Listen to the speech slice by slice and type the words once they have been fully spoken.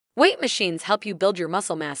Weight machines help you build your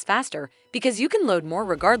muscle mass faster because you can load more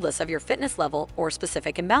regardless of your fitness level or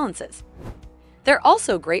specific imbalances. They're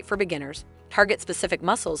also great for beginners, target specific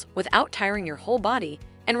muscles without tiring your whole body,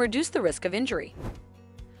 and reduce the risk of injury.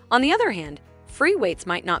 On the other hand, free weights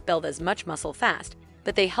might not build as much muscle fast,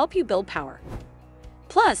 but they help you build power.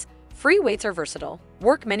 Plus, free weights are versatile,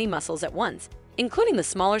 work many muscles at once, including the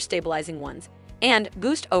smaller stabilizing ones, and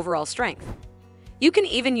boost overall strength. You can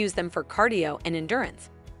even use them for cardio and endurance.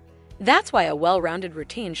 That's why a well-rounded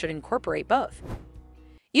routine should incorporate both.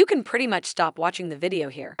 You can pretty much stop watching the video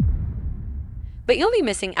here. But you'll be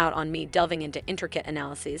missing out on me delving into intricate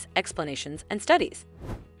analyses, explanations, and studies.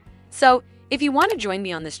 So, if you want to join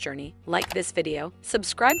me on this journey, like this video,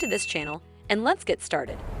 subscribe to this channel, and let's get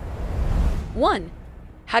started. 1.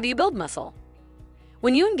 How do you build muscle?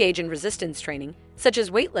 When you engage in resistance training, such as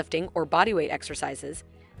weightlifting or bodyweight exercises,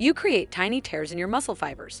 you create tiny tears in your muscle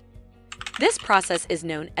fibers. This process is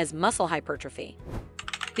known as muscle hypertrophy.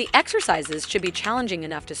 The exercises should be challenging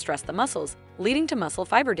enough to stress the muscles, leading to muscle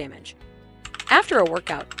fiber damage. After a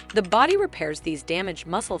workout, the body repairs these damaged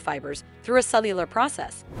muscle fibers through a cellular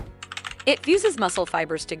process. It fuses muscle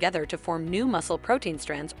fibers together to form new muscle protein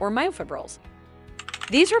strands or myofibrils.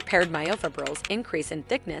 These repaired myofibrils increase in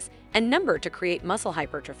thickness and number to create muscle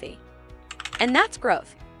hypertrophy. And that's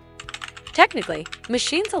growth. Technically,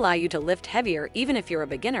 machines allow you to lift heavier even if you're a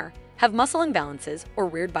beginner, have muscle imbalances, or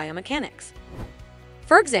weird biomechanics.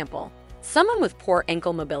 For example, someone with poor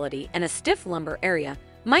ankle mobility and a stiff lumbar area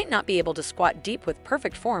might not be able to squat deep with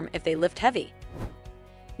perfect form if they lift heavy.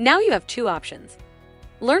 Now you have two options.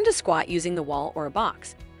 Learn to squat using the wall or a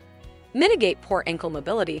box. Mitigate poor ankle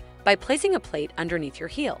mobility by placing a plate underneath your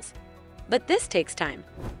heels. But this takes time.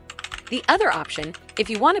 The other option, if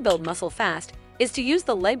you want to build muscle fast, is to use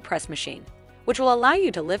the leg press machine, which will allow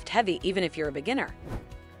you to lift heavy even if you're a beginner.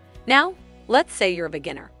 Now, let's say you're a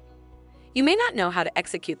beginner. You may not know how to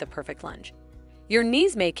execute the perfect lunge. Your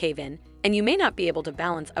knees may cave in, and you may not be able to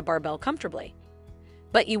balance a barbell comfortably.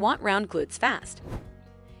 But you want round glutes fast.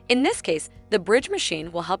 In this case, the bridge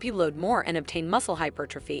machine will help you load more and obtain muscle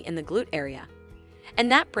hypertrophy in the glute area.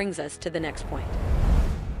 And that brings us to the next point.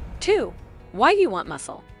 2. Why do you want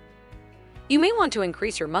muscle? You may want to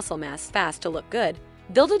increase your muscle mass fast to look good,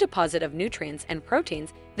 build a deposit of nutrients and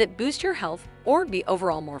proteins that boost your health, or be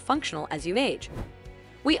overall more functional as you age.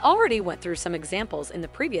 We already went through some examples in the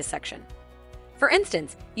previous section. For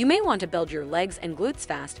instance, you may want to build your legs and glutes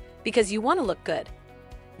fast because you want to look good.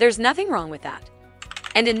 There's nothing wrong with that.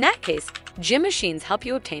 And in that case, gym machines help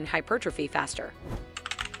you obtain hypertrophy faster.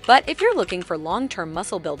 But if you're looking for long-term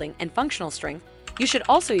muscle building and functional strength, you should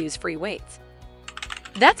also use free weights.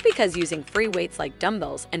 That's because using free weights like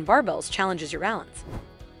dumbbells and barbells challenges your balance.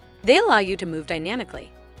 They allow you to move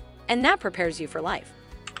dynamically, and that prepares you for life.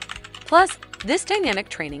 Plus, this dynamic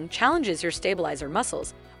training challenges your stabilizer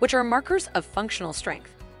muscles, which are markers of functional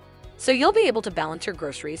strength. So you'll be able to balance your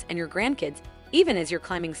groceries and your grandkids even as you're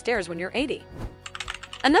climbing stairs when you're 80.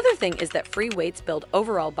 Another thing is that free weights build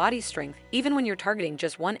overall body strength even when you're targeting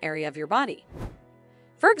just one area of your body.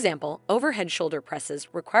 For example, overhead shoulder presses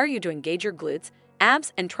require you to engage your glutes,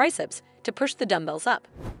 abs, and triceps to push the dumbbells up.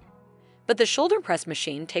 But the shoulder press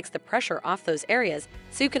machine takes the pressure off those areas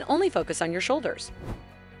so you can only focus on your shoulders.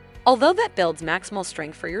 Although that builds maximal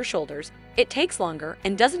strength for your shoulders, it takes longer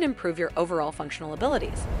and doesn't improve your overall functional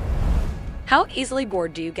abilities. How easily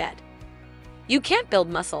bored do you get? You can't build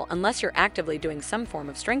muscle unless you're actively doing some form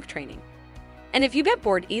of strength training. And if you get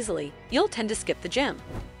bored easily, you'll tend to skip the gym.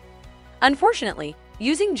 Unfortunately,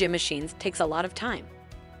 using gym machines takes a lot of time.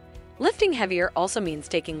 Lifting heavier also means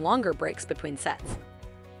taking longer breaks between sets.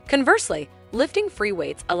 Conversely, lifting free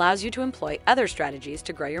weights allows you to employ other strategies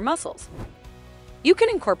to grow your muscles. You can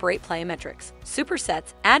incorporate plyometrics,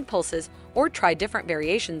 supersets, add pulses, or try different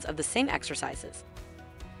variations of the same exercises.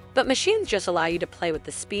 But machines just allow you to play with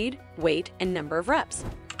the speed, weight, and number of reps.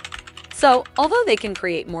 So, although they can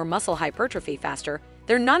create more muscle hypertrophy faster,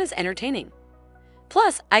 they're not as entertaining.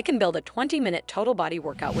 Plus, I can build a 20-minute total body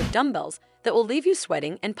workout with dumbbells that will leave you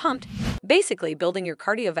sweating and pumped, basically building your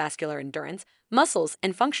cardiovascular endurance, muscles,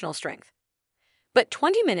 and functional strength. But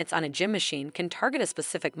 20 minutes on a gym machine can target a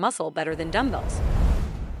specific muscle better than dumbbells.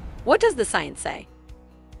 What does the science say?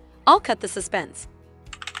 I'll cut the suspense.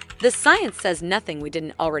 The science says nothing we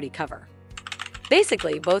didn't already cover.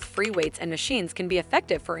 Basically, both free weights and machines can be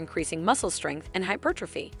effective for increasing muscle strength and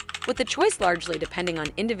hypertrophy, with the choice largely depending on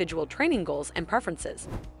individual training goals and preferences.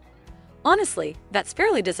 Honestly, that's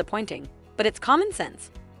fairly disappointing, but it's common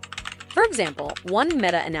sense. For example, one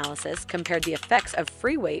meta-analysis compared the effects of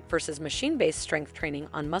free weight versus machine-based strength training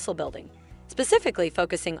on muscle building, specifically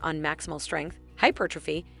focusing on maximal strength,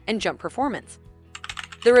 hypertrophy, and jump performance.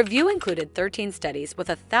 The review included 13 studies with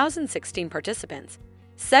 1,016 participants,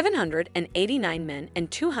 789 men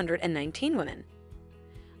and 219 women.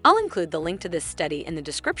 I'll include the link to this study in the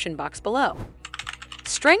description box below.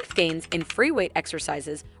 Strength gains in free weight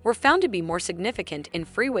exercises were found to be more significant in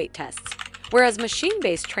free weight tests, whereas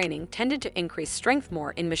machine-based training tended to increase strength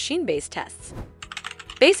more in machine-based tests.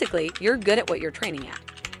 Basically, you're good at what you're training at.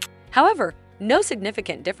 However, no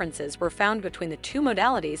significant differences were found between the two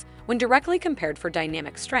modalities when directly compared for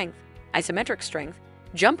dynamic strength, isometric strength,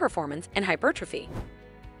 jump performance, and hypertrophy.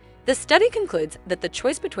 The study concludes that the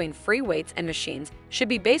choice between free weights and machines should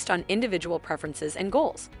be based on individual preferences and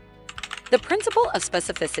goals. The principle of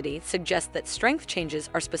specificity suggests that strength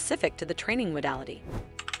changes are specific to the training modality.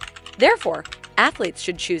 Therefore, athletes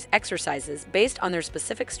should choose exercises based on their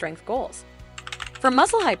specific strength goals. For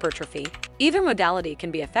muscle hypertrophy, either modality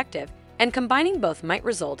can be effective, and combining both might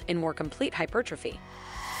result in more complete hypertrophy.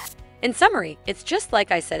 In summary, it's just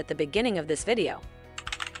like I said at the beginning of this video.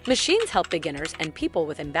 Machines help beginners and people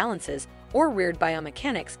with imbalances or weird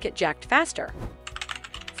biomechanics get jacked faster.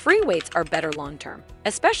 Free weights are better long-term,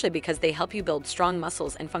 especially because they help you build strong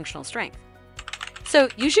muscles and functional strength. So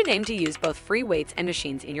you should aim to use both free weights and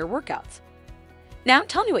machines in your workouts. Now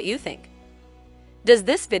tell me what you think. Does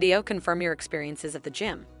this video confirm your experiences at the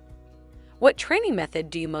gym? What training method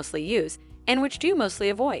do you mostly use, and which do you mostly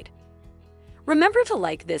avoid? Remember to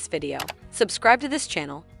like this video, subscribe to this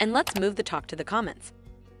channel, and let's move the talk to the comments.